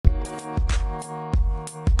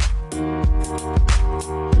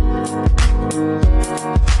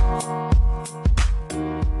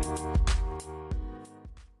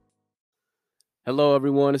Hello,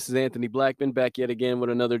 everyone. This is Anthony Blackman back yet again with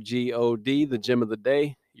another GOD, the Gem of the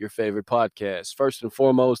Day, your favorite podcast. First and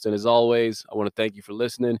foremost, and as always, I want to thank you for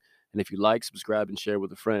listening. And if you like, subscribe and share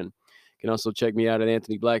with a friend. You can also check me out at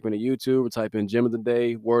Anthony Blackman at YouTube or type in Gem of the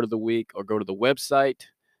Day, Word of the Week, or go to the website,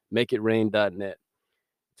 makeitrain.net.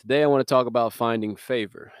 Today, I want to talk about finding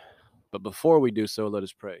favor. But before we do so, let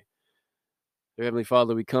us pray. Dear Heavenly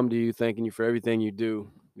Father, we come to you thanking you for everything you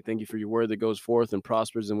do. We thank you for your word that goes forth and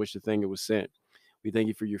prospers in which the thing it was sent. We thank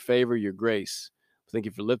you for your favor, your grace. We thank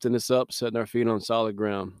you for lifting us up, setting our feet on solid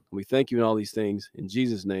ground. We thank you in all these things. In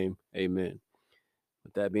Jesus' name, amen.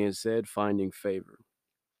 With that being said, finding favor.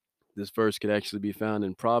 This verse could actually be found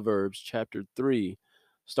in Proverbs chapter 3,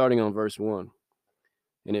 starting on verse 1.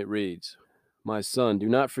 And it reads, "My son, do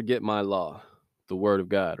not forget my law," the word of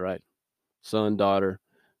God, right? Son, daughter,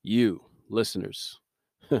 you, listeners,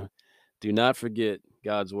 do not forget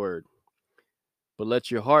God's word. But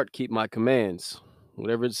let your heart keep my commands.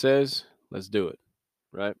 Whatever it says, let's do it,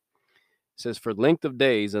 right? It says, "For length of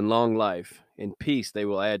days and long life and peace they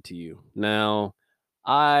will add to you." Now,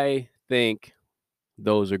 I think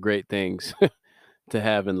those are great things to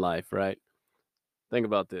have in life, right? Think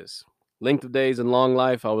about this. Length of days and long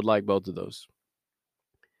life, I would like both of those.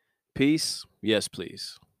 Peace, yes,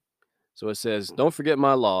 please. So it says, don't forget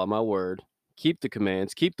my law, my word. Keep the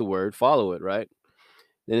commands, keep the word, follow it, right?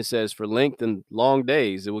 Then it says, for length and long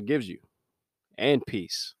days it will give you, and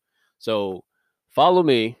peace. So follow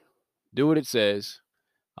me, do what it says.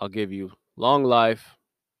 I'll give you long life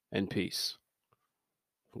and peace.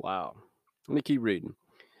 Wow. Let me keep reading.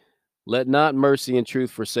 Let not mercy and truth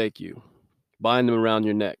forsake you. Bind them around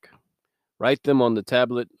your neck. Write them on the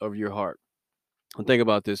tablet of your heart. And think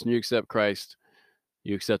about this. When you accept Christ,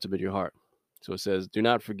 you accept him in your heart. So it says, do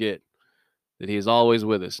not forget that he is always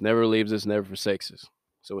with us, never leaves us, never forsakes us.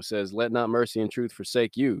 So it says, let not mercy and truth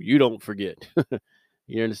forsake you. You don't forget.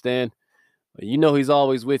 You understand? You know he's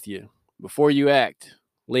always with you. Before you act,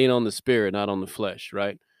 lean on the spirit, not on the flesh,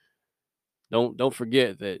 right? Don't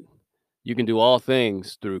forget that you can do all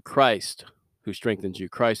things through Christ who strengthens you.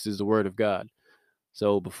 Christ is the word of God.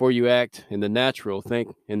 So before you act in the natural,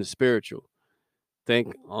 think in the spiritual.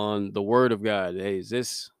 Think on the word of God. Hey, is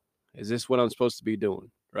this what I'm supposed to be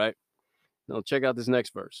doing, right? Now check out this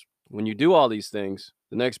next verse. When you do all these things,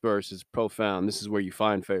 the next verse is profound. This is where you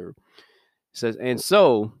find favor. It says, and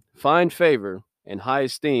so find favor and high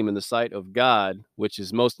esteem in the sight of God, which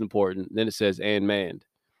is most important. Then it says, and man.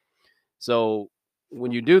 So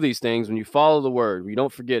when you do these things, when you follow the word, you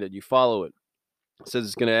don't forget it, you follow it. It says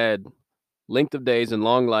it's going to add length of days and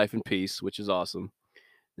long life and peace, which is awesome.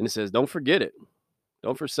 And it says, don't forget it.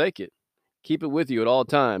 Don't forsake it. Keep it with you at all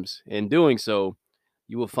times. In doing so,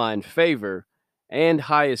 you will find favor and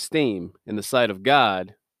high esteem in the sight of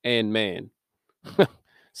God and man.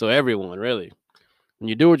 So everyone, really. When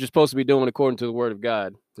you do what you're supposed to be doing according to the word of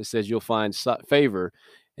God, it says you'll find favor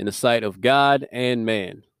in the sight of God and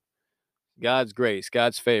man. God's grace,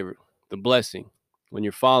 God's favor, the blessing, when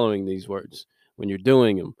you're following these words, when you're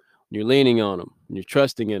doing them, when you're leaning on them, when you're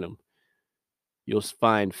trusting in them, you'll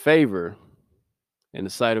find favor in the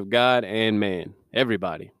sight of God and man.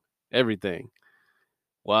 Everybody, everything.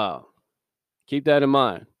 Wow. Keep that in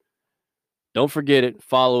mind. Don't forget it.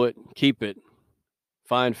 Follow it. Keep it.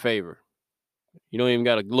 Find favor. You don't even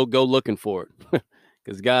got to go looking for it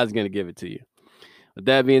because God's going to give it to you. With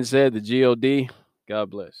that being said, the GOD, God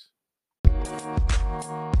bless.